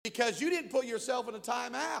because you didn't put yourself in a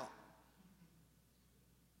timeout.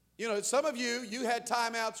 You know, some of you had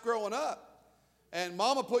timeouts growing up, and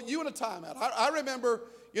Mama put you in a timeout. I remember,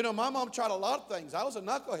 you know, my mom tried a lot of things. I was a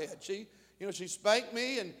knucklehead. She spanked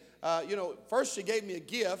me, and, first she gave me a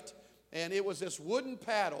gift, and it was this wooden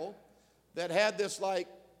paddle that had this, like,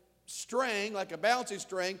 string, like a bouncy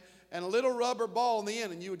string, and a little rubber ball in the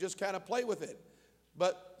end, and you would just kind of play with it.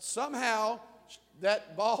 But somehow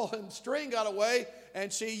that ball and string got away,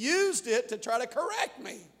 and she used it to try to correct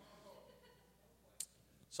me.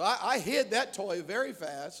 So I hid that toy very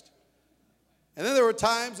fast. And then there were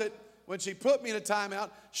times that when she put me in a timeout,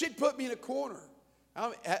 she'd put me in a corner.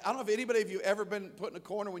 I don't know if anybody of you ever been put in a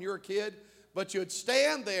corner when you were a kid, but you'd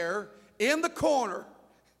stand there in the corner,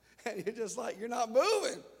 and you're just like, you're not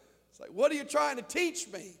moving. It's like, what are you trying to teach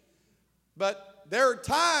me? But there are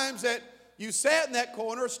times that you sat in that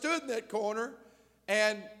corner, stood in that corner,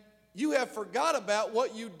 and you have forgot about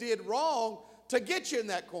what you did wrong to get you in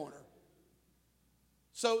that corner.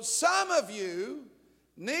 So some of you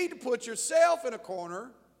need to put yourself in a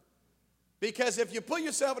corner, because if you put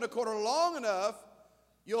yourself in a corner long enough,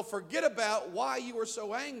 you'll forget about why you were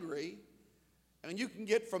so angry, and you can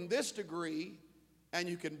get from this degree, and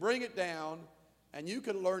you can bring it down, and you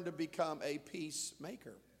can learn to become a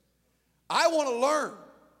peacemaker. I want to learn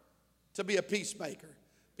to be a peacemaker,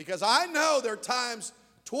 because I know there are times,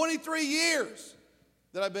 23 years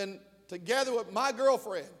that I've been together with my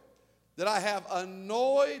girlfriend, that I have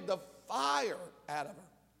annoyed the fire out of her.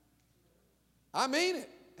 I mean it.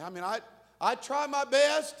 I mean, I try my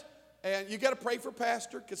best, and you got to pray for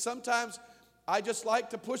Pastor, because sometimes I just like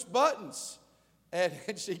to push buttons, and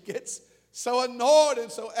she gets so annoyed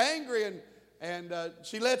and so angry, and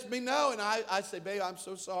she lets me know, and I say, babe, I'm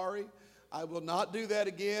so sorry. I will not do that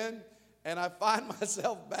again. And I find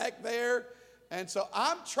myself back there, and so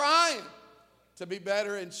I'm trying to be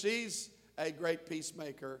better, and she's a great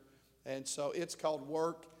peacemaker. And so it's called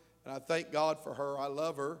work, and I thank God for her. I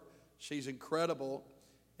love her. She's incredible,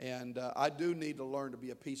 and I do need to learn to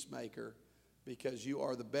be a peacemaker, because you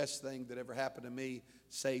are the best thing that ever happened to me,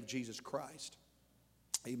 save Jesus Christ.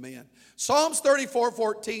 Amen. Psalms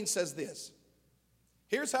 34:14 says this.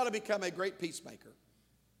 Here's how to become a great peacemaker.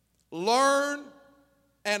 Learn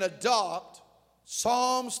and adopt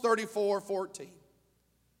Psalms 34:14.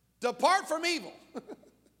 Depart from evil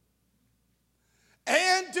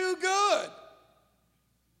and do good.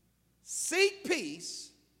 Seek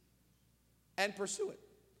peace and pursue it.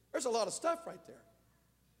 There's a lot of stuff right there.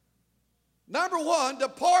 Number one,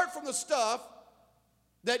 depart from the stuff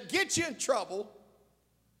that gets you in trouble.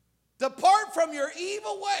 Depart from your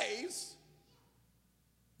evil ways,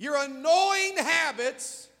 your annoying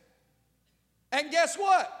habits, and guess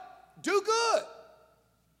what? Do good.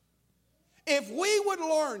 If we would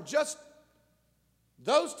learn just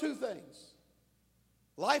those two things,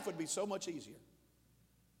 life would be so much easier.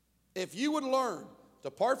 If you would learn,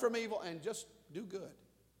 depart from evil and just do good.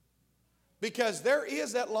 Because there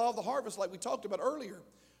is that law of the harvest like we talked about earlier.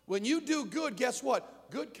 When you do good, guess what?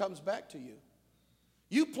 Good comes back to you.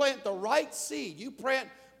 You plant the right seed. You plant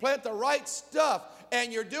the right stuff,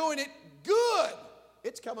 and you're doing it good.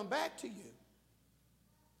 It's coming back to you.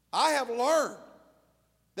 I have learned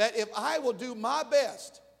that if I will do my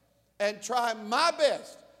best and try my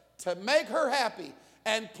best to make her happy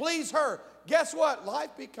and please her, guess what?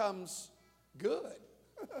 Life becomes good.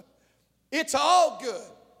 It's all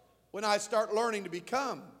good when I start learning to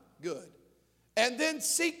become good. And then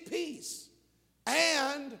seek peace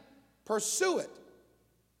and pursue it.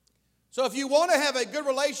 So if you want to have a good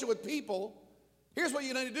relationship with people, here's what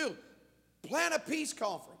you need to do. Plan a peace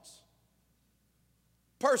conference.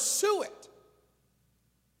 Pursue it.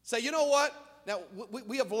 Say, you know what? Now,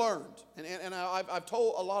 we have learned, and I've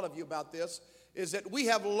told a lot of you about this, is that we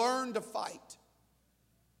have learned to fight.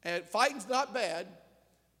 And fighting's not bad,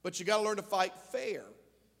 but you got to learn to fight fair.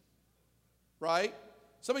 Right?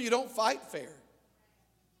 Some of you don't fight fair.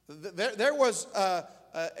 There was a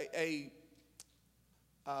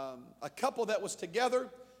couple that was together,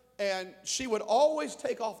 and she would always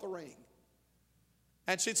take off the ring.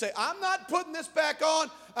 And she'd say, I'm not putting this back on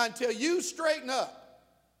until you straighten up.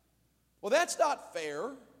 Well, that's not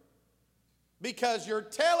fair, because you're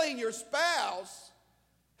telling your spouse,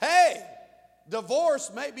 hey,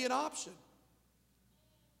 divorce may be an option.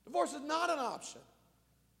 Divorce is not an option.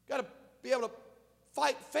 You've got to be able to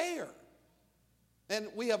fight fair. And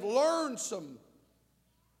we have learned some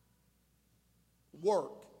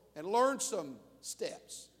work and learned some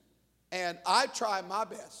steps. And I try my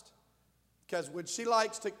best. Because when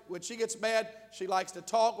she gets mad, she likes to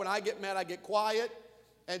talk. When I get mad, I get quiet.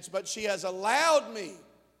 But she has allowed me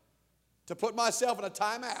to put myself in a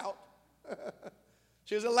timeout.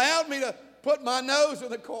 She's allowed me to put my nose in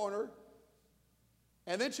the corner.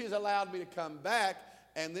 And then she's allowed me to come back,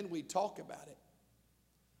 and then we talk about it.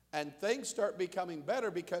 And things start becoming better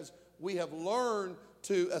because we have learned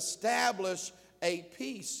to establish a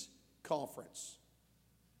peace conference.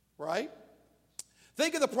 Right?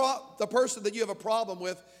 Think of the person that you have a problem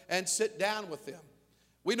with and sit down with them.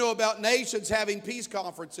 We know about nations having peace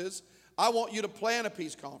conferences. I want you to plan a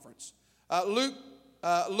peace conference. Look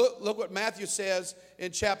what Matthew says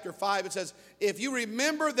in chapter 5. It says, if you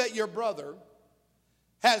remember that your brother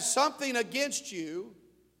has something against you,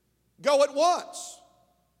 go at once.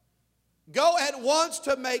 Go at once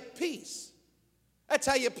to make peace. That's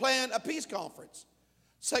how you plan a peace conference.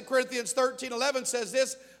 2 Corinthians 13:11 says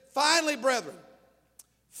this, finally, brethren,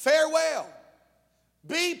 farewell.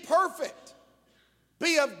 Be perfect.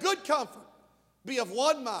 Be of good comfort. Be of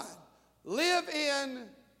one mind. Live in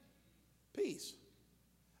peace.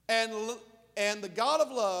 And the God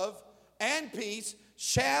of love and peace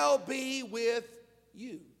shall be with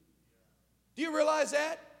you. Do you realize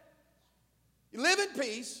that? You live in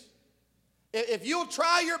peace. If you'll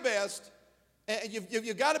try your best, and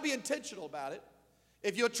you've got to be intentional about it.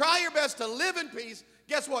 If you'll try your best to live in peace,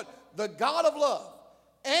 guess what? The God of love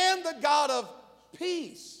and the God of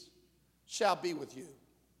peace shall be with you.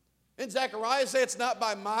 In Zechariah say it's not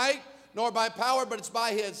by might nor by power, but it's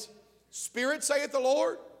by his Spirit, saith the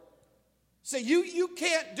Lord. See, you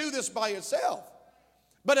can't do this by yourself.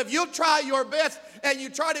 But if you'll try your best and you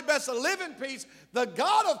try your best to live in peace, the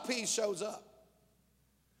God of peace shows up.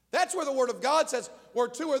 That's where the Word of God says, where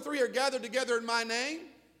two or three are gathered together in my name,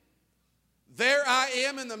 there I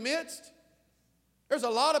am in the midst. There's a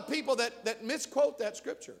lot of people that misquote that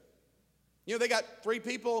scripture. You know, they got 3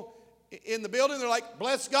 people in the building. They're like,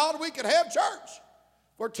 bless God, we could have church.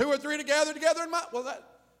 Where 2 or 3 to gather together in my... Well, that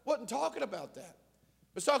wasn't talking about that.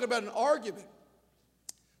 It was talking about an argument.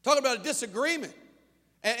 Talking about a disagreement.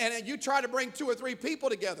 And you try to bring 2 or 3 people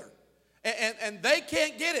together. And they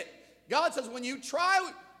can't get it. God says, when you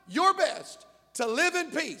try your best to live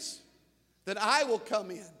in peace, then I will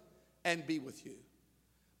come in and be with you.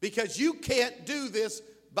 Because you can't do this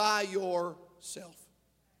by yourself.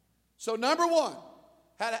 So number 1,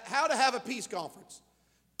 how to have a peace conference.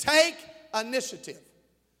 Take initiative.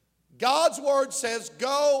 God's word says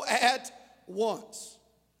go at once.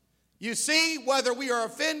 You see, whether we are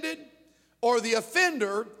offended or the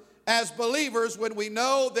offender, as believers, when we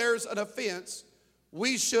know there's an offense,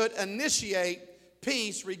 we should initiate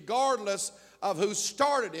peace regardless of who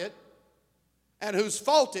started it and whose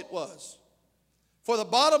fault it was. For the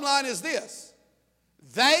bottom line is this: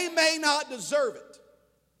 they may not deserve it,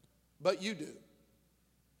 but you do.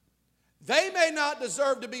 They may not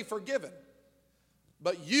deserve to be forgiven,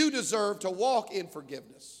 but you deserve to walk in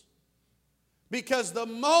forgiveness. Because the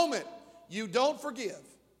moment you don't forgive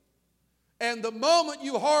and the moment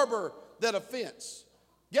you harbor that offense,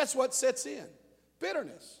 guess what sets in?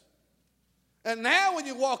 Bitterness. And now when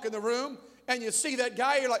you walk in the room and you see that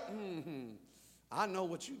guy, you're like, I know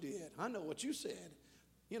what you did. I know what you said.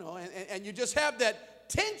 You know, and you just have that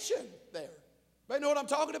tension there. Anybody know what I'm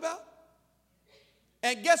talking about?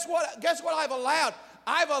 And guess what? Guess what I've allowed?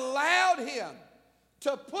 I've allowed him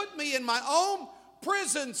to put me in my own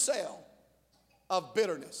prison cell of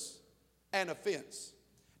bitterness and offense.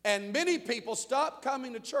 And many people stop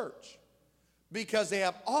coming to church because they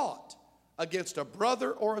have aught against a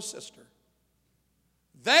brother or a sister.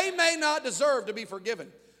 They may not deserve to be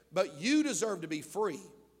forgiven, but you deserve to be free.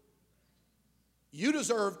 You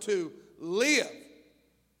deserve to live.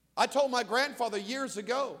 I told my grandfather years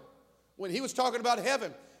ago when he was talking about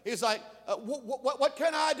heaven, he's like, what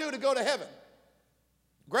can I do to go to heaven?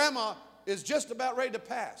 Grandma is just about ready to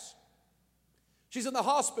pass. She's in the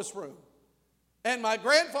hospice room. And my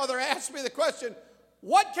grandfather asked me the question,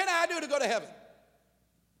 what can I do to go to heaven?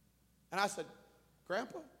 And I said,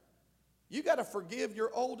 Grandpa, you got to forgive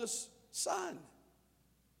your oldest son.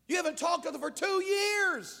 You haven't talked to them for 2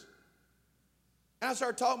 years. And I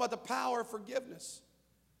started talking about the power of forgiveness.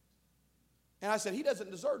 And I said, he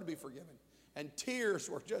doesn't deserve to be forgiven. And tears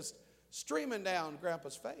were just streaming down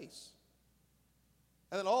Grandpa's face.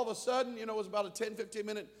 And then all of a sudden, you know, it was about a 10,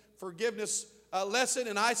 15-minute forgiveness lesson.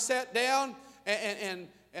 And I sat down and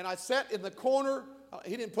I sat in the corner.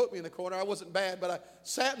 He didn't put me in the corner. I wasn't bad, but I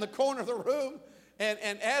sat in the corner of the room.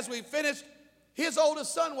 And as we finished, his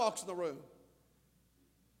oldest son walks in the room.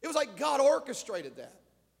 It was like God orchestrated that.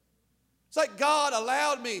 It's like God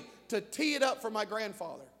allowed me to tee it up for my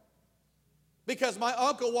grandfather. Because my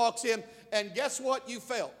uncle walks in, and guess what you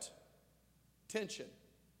felt? Tension.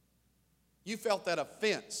 You felt that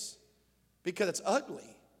offense because it's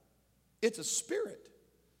ugly. It's a spirit.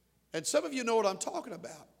 And some of you know what I'm talking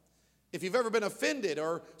about. If you've ever been offended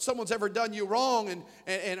or someone's ever done you wrong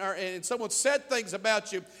and someone said things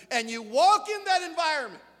about you and you walk in that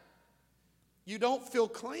environment, you don't feel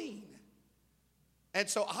clean. And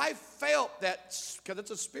so I felt that, because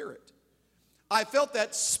it's a spirit, I felt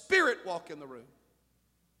that spirit walk in the room.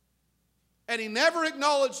 And he never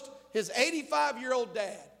acknowledged his 85-year-old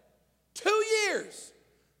dad. 2 years,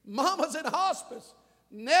 Mama's in hospice.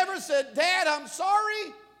 Never said, Dad, I'm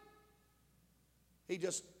sorry. He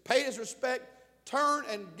just paid his respect, turned,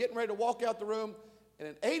 and getting ready to walk out the room. And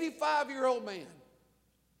an 85-year-old man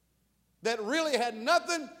that really had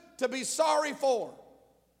nothing to be sorry for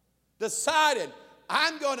decided,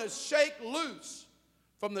 I'm going to shake loose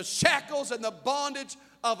from the shackles and the bondage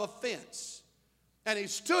of offense. And he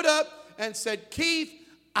stood up and said, Keith,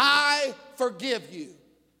 I forgive you.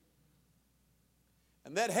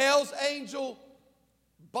 And that Hell's Angel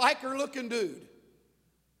biker-looking dude,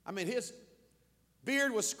 I mean, his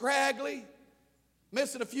beard was scraggly,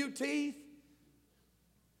 missing a few teeth.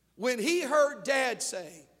 When he heard Dad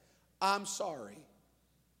say, I'm sorry,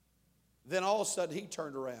 then all of a sudden he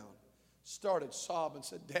turned around, started sobbing, and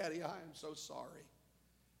said, Daddy, I am so sorry.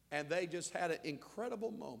 And they just had an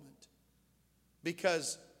incredible moment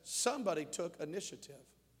because somebody took initiative.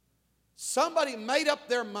 Somebody made up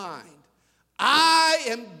their mind. I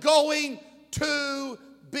am going to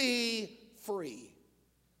be free.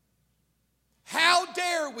 How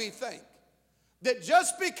dare we think that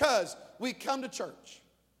just because we come to church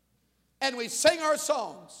and we sing our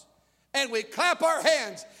songs and we clap our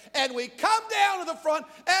hands and we come down to the front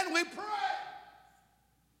and we pray,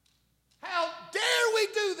 how dare we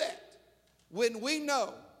do that when we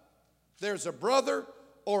know there's a brother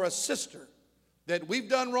or a sister that we've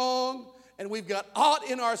done wrong and we've got aught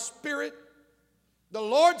in our spirit? The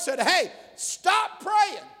Lord said, hey, stop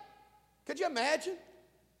praying. Could you imagine?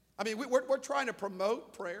 I mean, we're trying to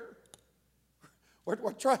promote prayer. We're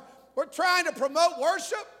trying to promote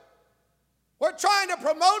worship. We're trying to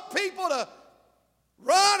promote people to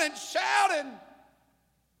run and shout. And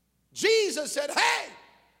Jesus said, hey,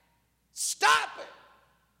 stop it.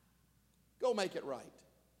 Go make it right.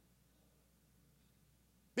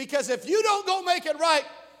 Because if you don't go make it right,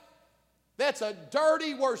 that's a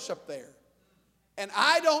dirty worship there. And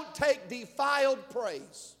I don't take defiled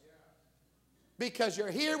praise because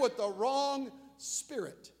you're here with the wrong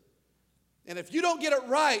spirit. And if you don't get it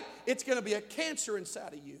right, it's going to be a cancer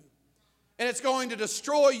inside of you. And it's going to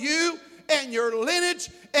destroy you and your lineage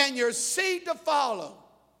and your seed to follow.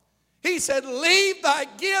 He said, leave thy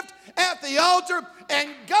gift at the altar and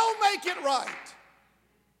go make it right.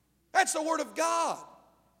 That's the word of God.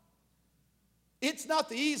 It's not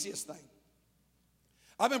the easiest thing.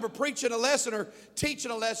 I remember preaching a lesson or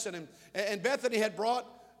teaching a lesson, and Bethany had brought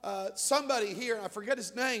somebody here, and I forget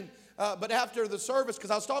his name, but after the service,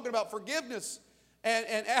 because I was talking about forgiveness,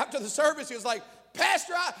 and after the service, he was like,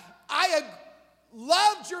 Pastor, I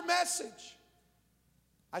loved your message.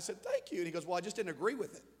 I said, thank you. And he goes, well, I just didn't agree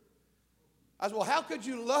with it. I said, well, how could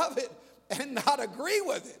you love it and not agree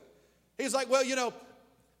with it? He's like, well, you know,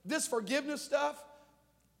 this forgiveness stuff,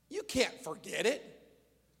 you can't forget it.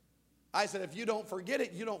 I said, if you don't forget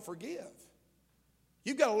it, you don't forgive.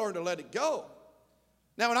 You've got to learn to let it go.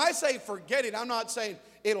 Now, when I say forget it, I'm not saying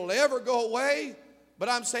it'll ever go away, but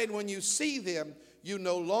I'm saying when you see them, you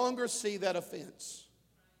no longer see that offense.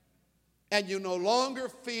 And you no longer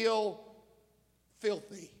feel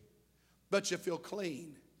filthy, but you feel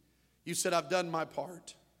clean. You said, I've done my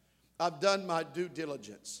part. I've done my due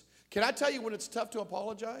diligence. Can I tell you when it's tough to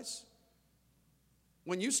apologize?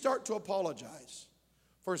 When you start to apologize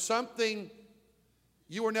for something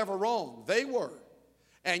you were never wrong, they were,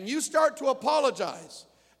 and you start to apologize,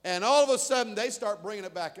 and all of a sudden they start bringing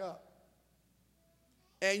it back up.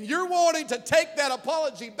 And you're wanting to take that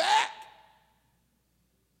apology back.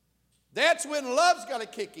 That's when love's got to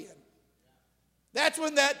kick in. That's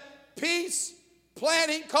when that peace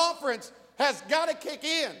planning conference has got to kick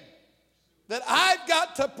in. That I've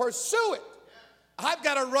got to pursue it. I've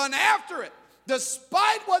got to run after it.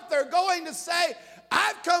 Despite what they're going to say,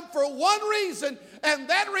 I've come for one reason, and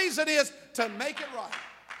that reason is to make it right.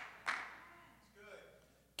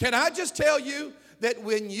 Can I just tell you that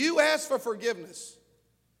when you ask for forgiveness,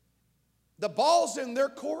 the ball's in their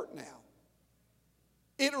court now.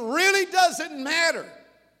 It really doesn't matter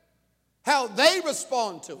how they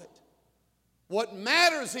respond to it. What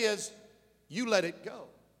matters is you let it go.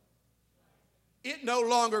 It no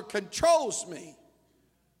longer controls me.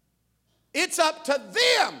 It's up to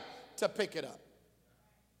them to pick it up.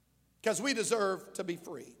 Because we deserve to be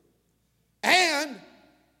free. And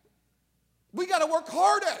we got to work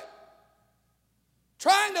hard at it.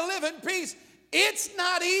 Trying to live in peace, it's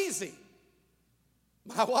not easy.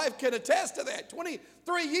 My wife can attest to that.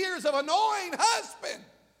 23 years of annoying husband.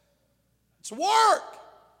 It's work.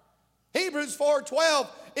 Hebrews 4:12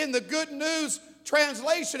 in the Good News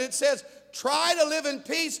translation, it says, try to live in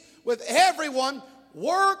peace with everyone.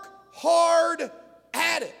 Work hard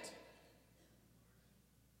at it.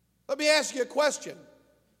 Let me ask you a question.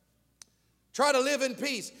 Try to live in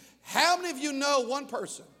peace. How many of you know one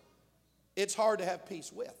person it's hard to have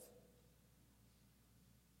peace with?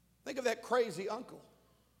 Think of that crazy uncle,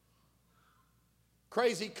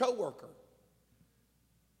 crazy coworker.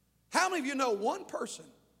 How many of you know one person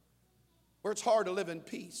where it's hard to live in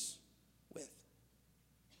peace with?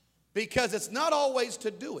 Because it's not always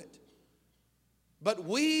to do it, but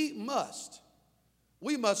we must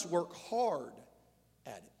work hard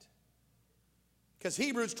at it. Because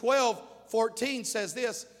Hebrews 12:14 says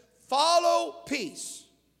this, follow peace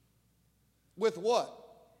with what?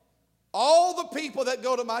 All the people that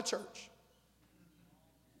go to my church.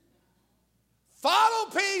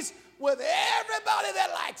 Follow peace with everybody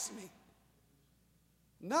that likes me.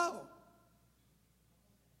 No.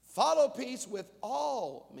 Follow peace with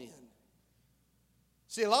all men.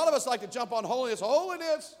 See, a lot of us like to jump on holiness.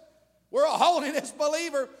 Holiness. We're a holiness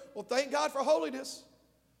believer. Well, thank God for holiness.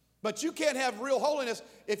 But you can't have real holiness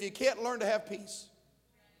if you can't learn to have peace.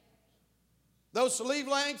 Those sleeve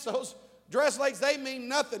lengths, those dress lengths, they mean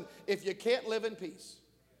nothing if you can't live in peace.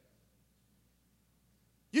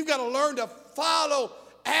 You've got to learn to follow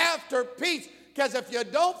after peace. Because if you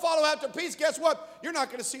don't follow after peace, guess what? You're not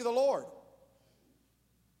going to see the Lord.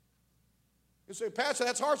 You say, Pastor,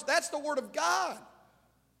 that's harsh. That's the Word of God.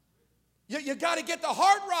 You got to get the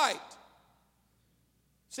heart right.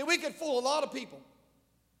 See, we can fool a lot of people.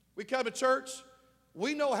 We come to church,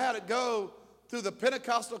 we know how to go through the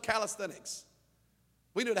Pentecostal calisthenics.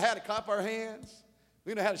 We know how to clap our hands.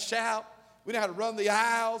 We know how to shout. We know how to run the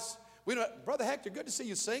aisles. We know, Brother Hector, good to see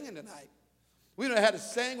you singing tonight. We know how to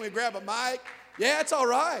sing when we grab a mic. Yeah, it's all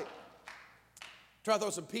right. Try to throw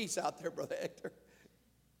some peace out there, Brother Hector.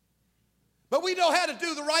 But we know how to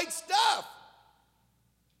do the right stuff.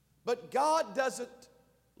 But God doesn't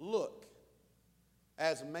look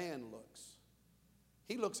as man looks.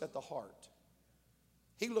 He looks at the heart.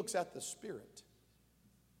 He looks at the spirit.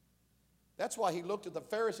 That's why he looked at the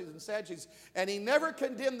Pharisees and Sadducees, and he never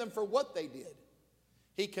condemned them for what they did.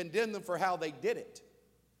 He condemned them for how they did it.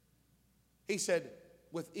 He said,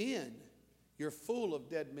 within, you're full of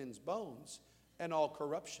dead men's bones and all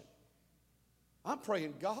corruption. I'm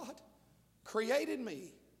praying, God, create in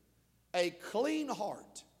me a clean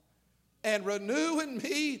heart and renew in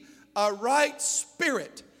me a right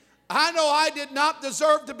spirit. I know I did not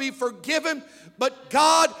deserve to be forgiven, but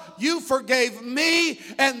God, you forgave me,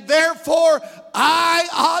 and therefore I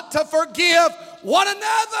ought to forgive one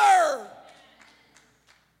another.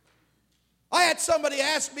 I had somebody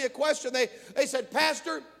ask me a question. They said,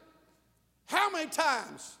 Pastor, how many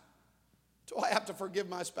times do I have to forgive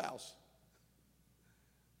my spouse?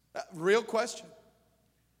 Real question.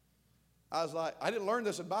 I was like, I didn't learn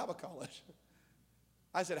this in Bible college.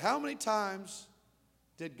 I said, how many times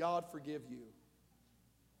did God forgive you?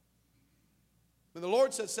 When the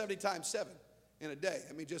Lord said 70 times 7 in a day.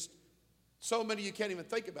 I mean, just so many you can't even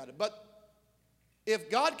think about it. But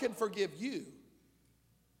if God can forgive you,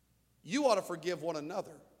 you ought to forgive one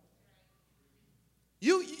another.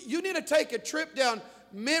 You need to take a trip down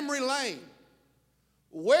memory lane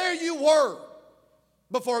where you were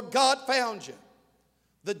before God found you.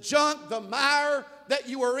 The junk, the mire that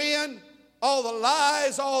you were in, all the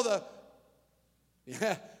lies, all the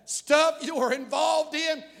stuff you were involved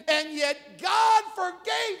in, and yet God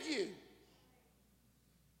forgave you.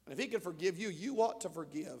 And if he can forgive you, you ought to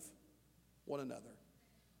forgive one another.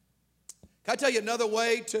 Can I tell you another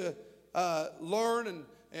way to learn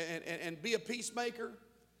and be a peacemaker?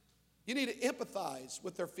 You need to empathize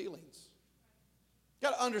with their feelings. You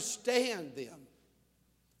got to understand them.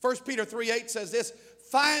 1 Peter 3:8 says this,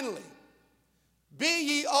 finally, be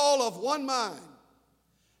ye all of one mind,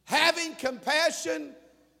 having compassion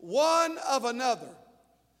one of another.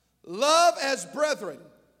 Love as brethren.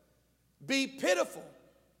 Be pitiful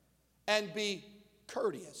and be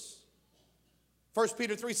courteous. 1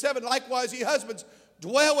 Peter 3:7, likewise, ye husbands,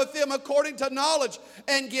 dwell with them according to knowledge,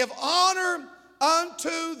 and give honor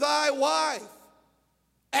unto thy wife,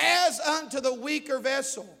 as unto the weaker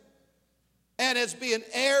vessel, and as being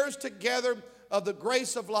heirs together of the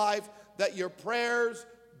grace of life, that your prayers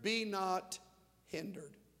be not hindered.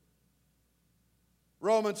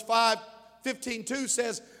 Romans 5:15-2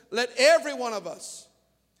 says, let every one of us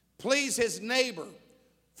please his neighbor,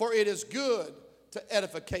 for it is good to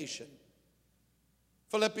edification.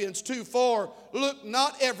 Philippians 2:4, look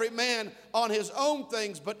not every man on his own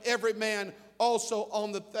things, but every man also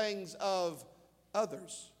on the things of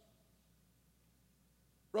others.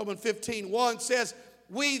 Romans 15:1 says,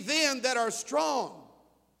 we then that are strong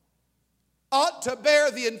ought to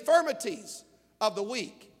bear the infirmities of the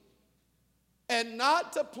weak and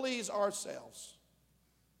not to please ourselves.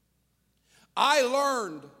 I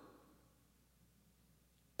learned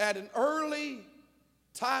at an early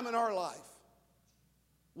time in our life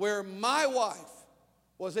where my wife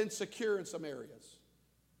was insecure in some areas.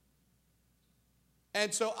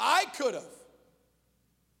 And so I could have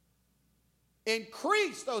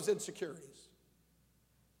increased those insecurities.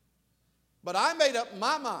 But I made up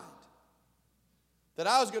my mind that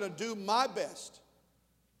I was going to do my best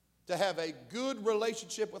to have a good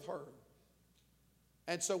relationship with her.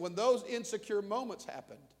 And so when those insecure moments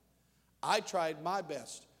happened, I tried my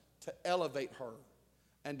best to elevate her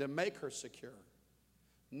and to make her secure.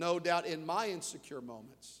 No doubt in my insecure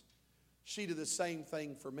moments, she did the same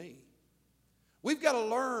thing for me. We've got to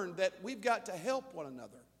learn that we've got to help one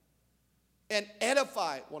another and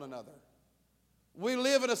edify one another. We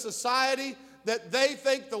live in a society that they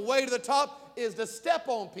think the way to the top is to step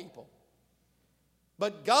on people.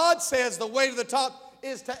 But God says the way to the top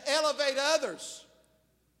is to elevate others.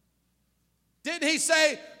 Didn't he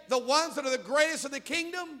say the ones that are the greatest in the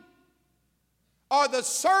kingdom are the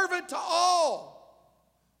servant to all?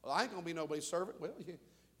 Well, I ain't going to be nobody's servant. Well,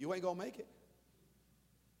 you ain't going to make it.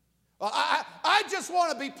 Well, I just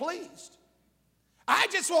want to be pleased. I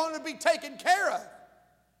just want to be taken care of.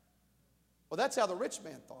 Well, that's how the rich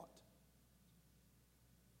man thought.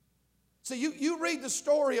 So you read the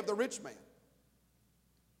story of the rich man.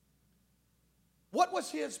 What was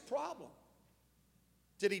his problem?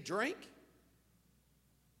 Did he drink?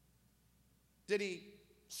 Did he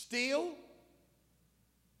steal?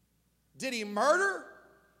 Did he murder?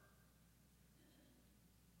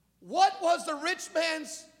 What was the rich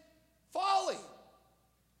man's folly?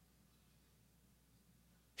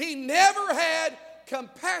 He never had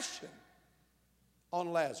compassion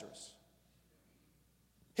on Lazarus.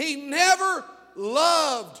 He never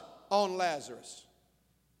loved on Lazarus.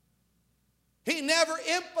 He never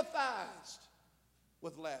empathized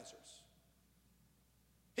with Lazarus.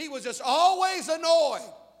 He was just always annoyed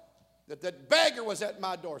that that beggar was at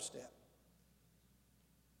my doorstep.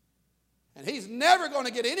 And he's never going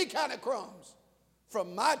to get any kind of crumbs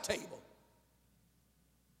from my table.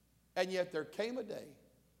 And yet there came a day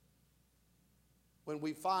when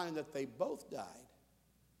we find that they both died.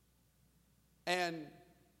 And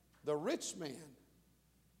the rich man,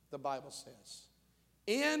 the Bible says,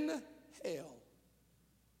 in hell,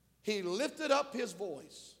 he lifted up his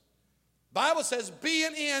voice. Bible says,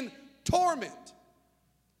 being in torment.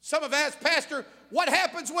 Some have asked, Pastor, what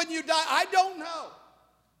happens when you die? I don't know.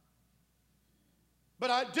 But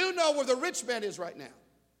I do know where the rich man is right now.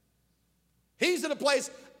 He's in a place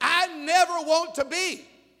I never want to be.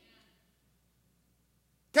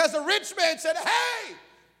 Because the rich man said, hey,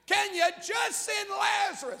 can you just send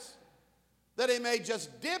Lazarus that he may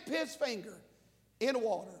just dip his finger in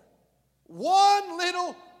water? One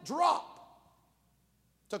little drop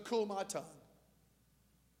to cool my tongue.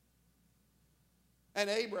 And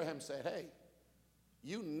Abraham said, hey,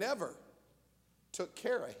 you never took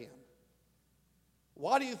care of him.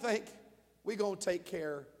 Why do you think we're going to take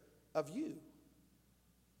care of you?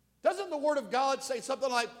 Doesn't the Word of God say something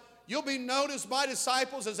like, you'll be known as my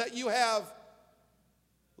disciples as that you have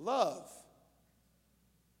love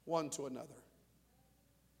one to another?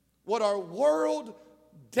 What our world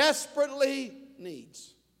desperately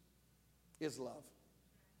needs is love.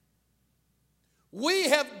 We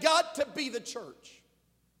have got to be the church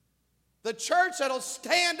that'll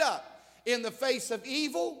stand up in the face of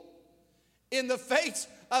evil, in the face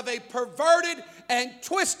of a perverted and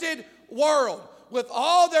twisted world with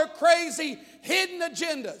all their crazy hidden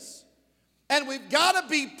agendas. And we've got to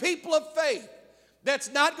be people of faith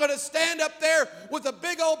that's not going to stand up there with a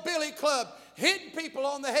big old billy club hitting people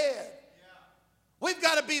on the head. We've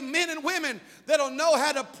got to be men and women that'll know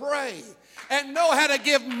how to pray and know how to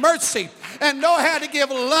give mercy and know how to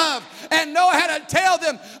give love and know how to tell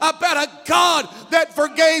them about a God that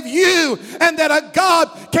forgave you and that a God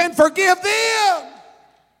can forgive them.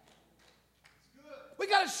 We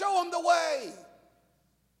got to show them the way.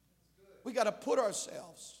 We got to put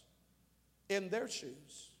ourselves in their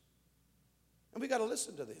shoes. And we got to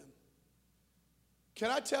listen to them.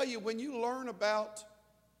 Can I tell you, when you learn about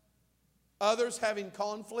others having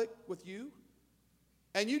conflict with you,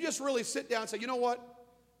 and you just really sit down and say, you know what?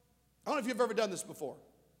 I don't know if you've ever done this before.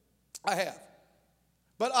 I have.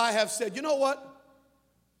 But I have said, you know what?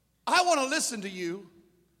 I want to listen to you,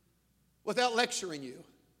 without lecturing you.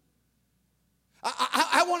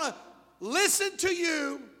 I want to listen to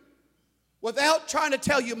you without trying to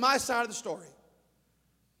tell you my side of the story.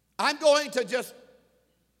 I'm going to just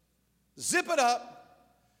zip it up,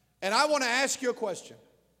 and I want to ask you a question.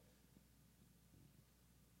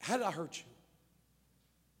 How did I hurt you?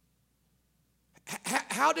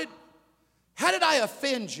 How did I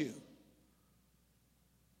offend you?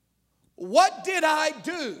 What did I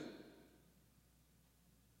do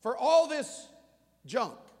for all this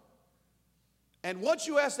junk? And once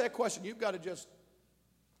you ask that question, you've got to just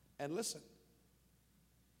and listen.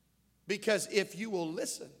 Because if you will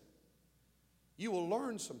listen, you will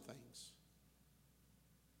learn some things.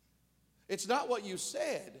 It's not what you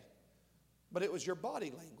said, but it was your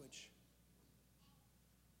body language.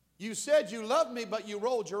 You said you loved me, but you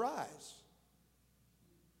rolled your eyes.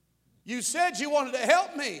 You said you wanted to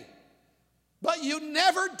help me, but you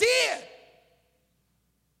never did.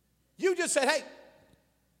 You just said, hey,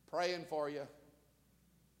 praying for you.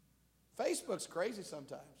 Facebook's crazy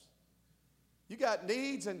sometimes. You got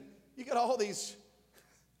needs and you got all these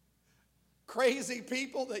crazy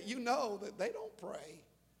people that you know that they don't pray.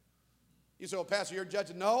 You say, well, Pastor, you're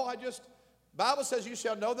judging. No, Bible says you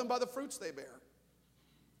shall know them by the fruits they bear.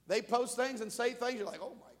 They post things and say things, you're like,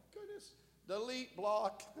 oh my goodness, delete,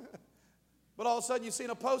 block. But all of a sudden you see in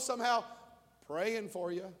a post somehow, praying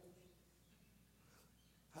for you.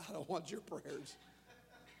 I don't want your prayers.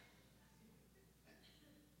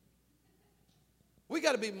 We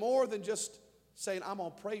got to be more than just saying, I'm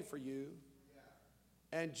going to pray for you,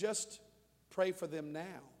 and just pray for them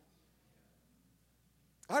now.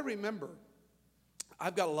 I remember,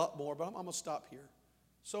 I've got a lot more, but I'm going to stop here.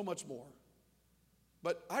 So much more.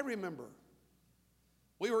 But I remember,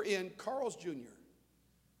 we were in Carl's Jr.,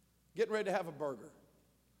 getting ready to have a burger.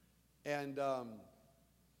 And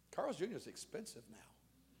Carl's Jr. is expensive now.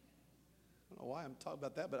 I don't know why I'm talking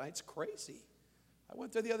about that, but it's crazy. I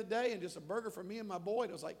went there the other day, and just a burger for me and my boy,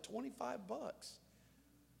 it was like $25.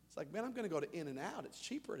 It's like, man, I'm going to go to In-N-Out. It's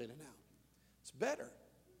cheaper at In-N-Out. It's better.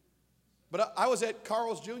 But I was at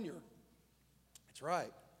Carl's Jr. That's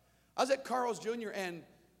right. I was at Carl's Jr., and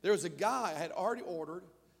there was a guy I had already ordered,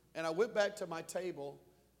 and I went back to my table,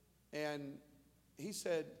 and he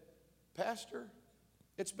said, Pastor,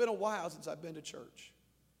 it's been a while since I've been to church.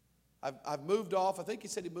 I've moved off. I think he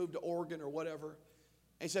said he moved to Oregon or whatever.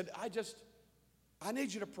 And he said, I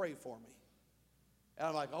need you to pray for me. And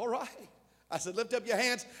I'm like, all right. I said, lift up your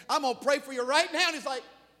hands. I'm going to pray for you right now. And he's like,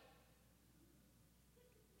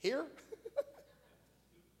 here?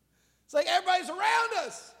 It's like everybody's around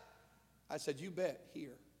us. I said, you bet,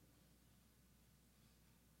 here.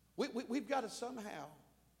 We've got to somehow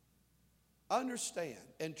understand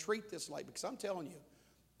and treat this like, because I'm telling you,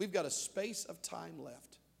 we've got a space of time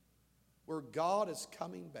left where God is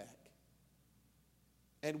coming back.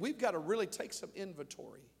 And we've got to really take some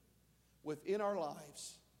inventory within our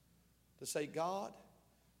lives to say, God,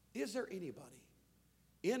 is there anybody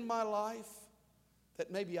in my life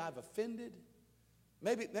that maybe I've offended?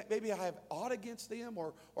 Maybe I have aught against them,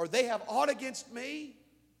 or they have aught against me?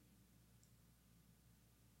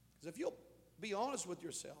 Because if you'll be honest with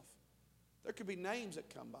yourself, there could be names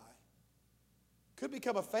that come by. Could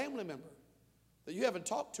become a family member that you haven't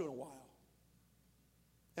talked to in a while.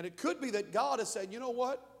 And it could be that God is saying, you know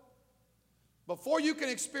what? Before you can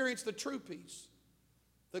experience the true peace,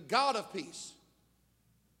 the God of peace,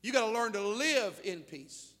 you got to learn to live in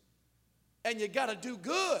peace. And you got to do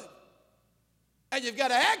good. And you've got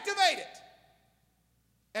to activate it.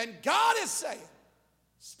 And God is saying,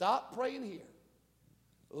 stop praying here.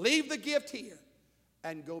 Leave the gift here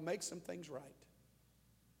and go make some things right.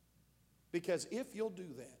 Because if you'll do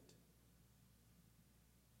that,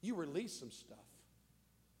 you release some stuff.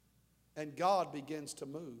 And God begins to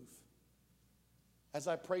move. As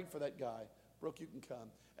I prayed for that guy, Brooke, you can come.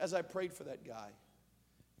 As I prayed for that guy,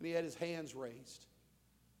 and he had his hands raised,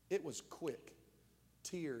 it was quick.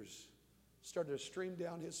 Tears started to stream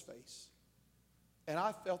down his face. And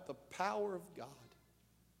I felt the power of God.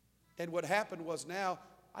 And what happened was now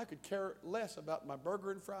I could care less about my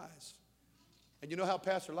burger and fries. And you know how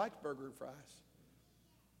Pastor liked burger and fries.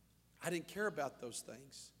 I didn't care about those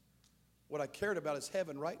things. What I cared about is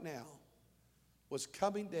heaven right now was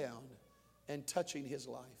coming down and touching his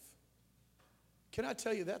life. Can I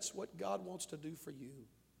tell you, that's what God wants to do for you.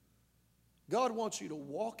 God wants you to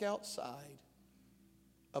walk outside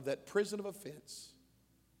of that prison of offense.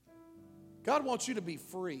 God wants you to be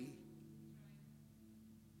free.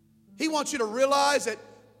 He wants you to realize that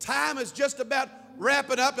time is just about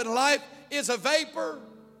wrapping up and life is a vapor.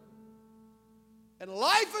 And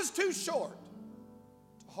life is too short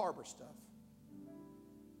to harbor stuff.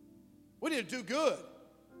 We need to do good.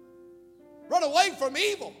 Run away from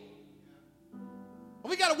evil.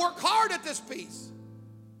 We got to work hard at this peace.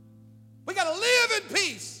 We got to live in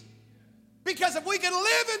peace. Because if we can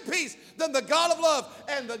live in peace, then the God of love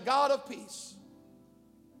and the God of peace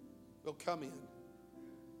will come in.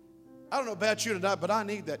 I don't know about you tonight, but I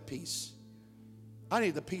need that peace. I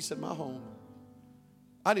need the peace in my home.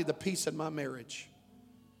 I need the peace in my marriage.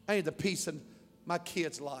 I need the peace in my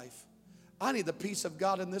kids' life. I need the peace of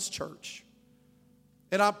God in this church.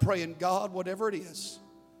 And I'm praying, God, whatever it is,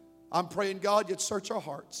 I'm praying, God, you'd search our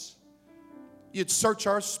hearts. You'd search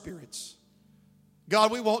our spirits.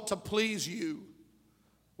 God, we want to please you.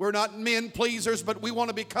 We're not men pleasers, but we want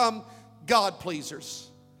to become God pleasers.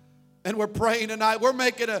 And we're praying tonight. We're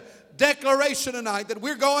making a declaration tonight that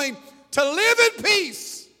we're going to live in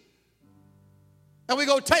peace. And we're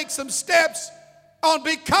going to take some steps on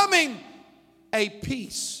becoming a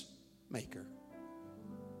peacemaker.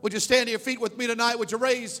 Would you stand to your feet with me tonight? Would you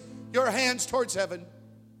raise your hands towards heaven?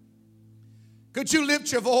 Could you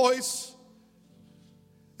lift your voice?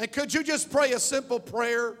 And could you just pray a simple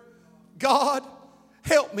prayer? God,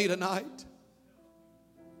 help me tonight.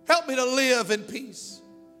 Help me to live in peace.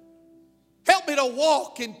 Help me to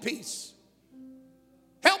walk in peace.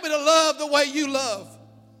 Help me to love the way you love.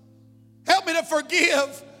 Help me to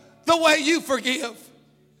forgive the way you forgive.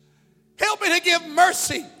 Help me to give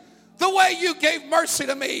mercy the way you gave mercy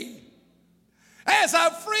to me. As I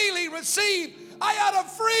freely receive, I ought to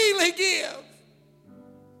freely give.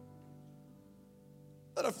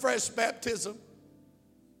 Let a fresh baptism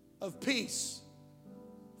of peace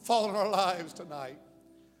fall in our lives tonight.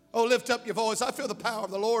 Oh, lift up your voice. I feel the power of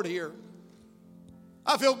the Lord here.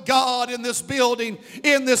 I feel God in this building,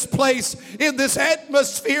 in this place, in this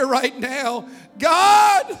atmosphere right now.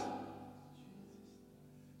 God,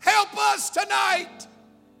 help us tonight.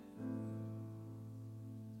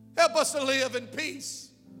 Help us to live in peace.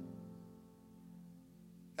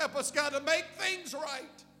 Help us, God, to make things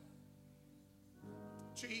right.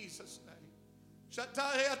 In Jesus' name.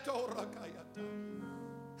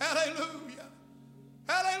 Hallelujah.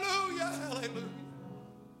 Hallelujah. Hallelujah.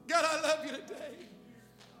 God, I love you today.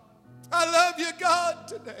 I love you, God,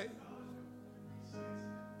 today.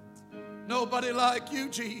 Nobody like you,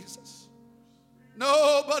 Jesus.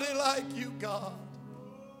 Nobody like you, God.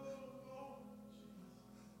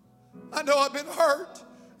 I know I've been hurt.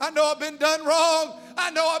 I know I've been done wrong.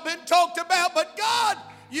 I know I've been talked about. But God,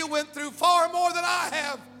 you went through far more than I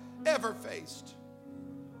have ever faced.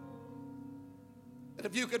 And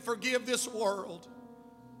if you could forgive this world,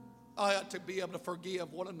 I ought to be able to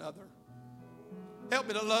forgive one another. Help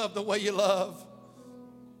me to love the way you love.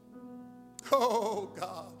 Oh,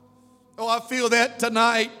 God. Oh, I feel that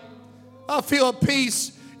tonight. I feel a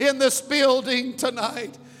peace in this building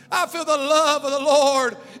tonight. I feel the love of the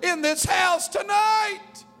Lord in this house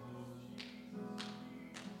tonight.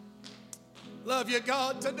 Love you,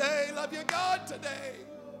 God, today. Love you, God, today.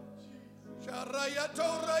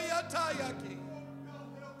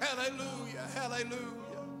 Hallelujah, hallelujah.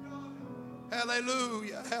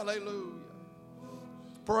 Hallelujah, hallelujah.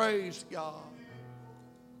 Praise God.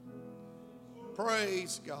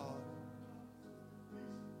 Praise God.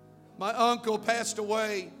 My uncle passed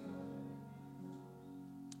away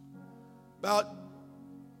about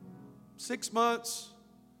 6 months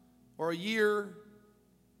or a year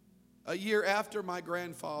after my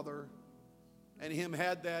grandfather and him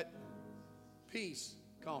had that peace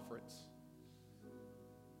conference.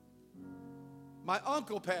 My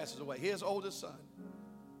uncle passes away, his oldest son.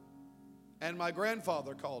 And my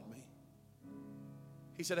grandfather called me.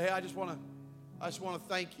 He said, hey, I just want to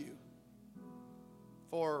thank you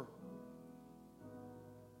for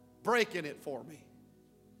breaking it for me.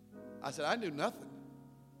 I said, I knew nothing.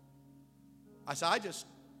 I said, I just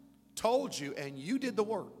told you and you did the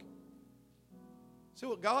work. See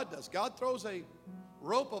what God does. God throws a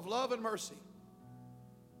rope of love and mercy.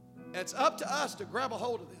 And it's up to us to grab a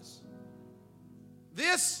hold of this.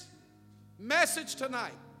 This message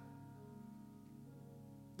tonight,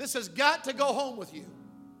 this has got to go home with you.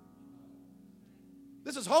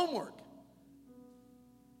 This is homework.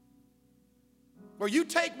 Where you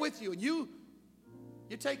take with you and you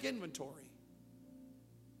take inventory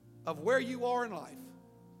of where you are in life.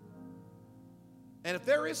 And if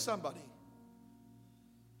there is somebody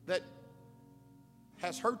that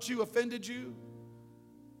has hurt you, offended you,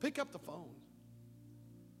 pick up the phone.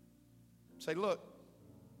 Say, look,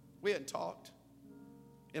 we hadn't talked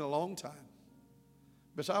in a long time.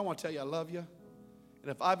 But I want to tell you I love you.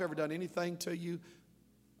 And if I've ever done anything to you,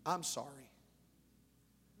 I'm sorry.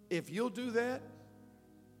 If you'll do that,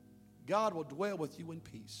 God will dwell with you in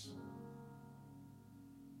peace.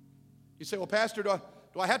 You say, well, Pastor,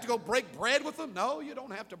 do I have to go break bread with them? No, you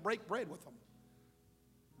don't have to break bread with them.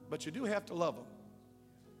 But you do have to love them.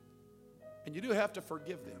 And you do have to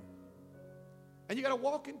forgive them. And you got to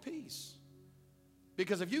walk in peace.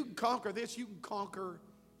 Because if you can conquer this, you can conquer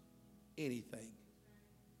anything.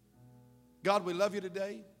 God, we love you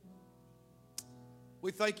today.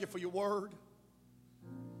 We thank you for your word.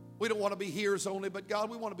 We don't want to be hearers only, but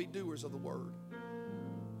God, we want to be doers of the word.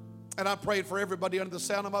 And I'm praying for everybody under the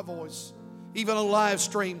sound of my voice, even on live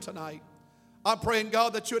stream tonight. I'm praying,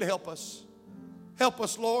 God, that you would help us. Help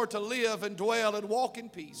us, Lord, to live and dwell and walk in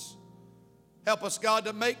peace. Help us, God,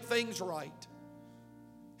 to make things right.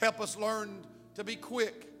 Help us learn to be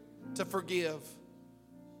quick to forgive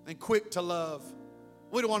and quick to love.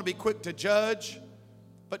 We don't want to be quick to judge,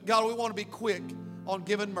 but God, we want to be quick on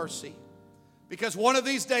giving mercy. Because one of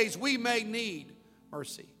these days we may need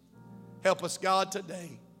mercy. Help us, God,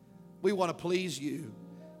 today. We want to please you.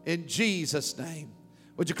 In Jesus' name.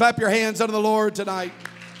 Would you clap your hands unto the Lord tonight?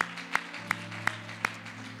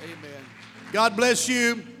 Amen. God bless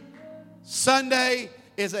you. Sunday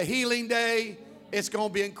is a healing day. It's going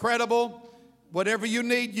to be incredible. Whatever you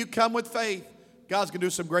need, you come with faith. God's going to do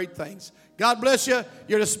some great things. God bless you.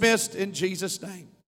 You're dismissed in Jesus' name.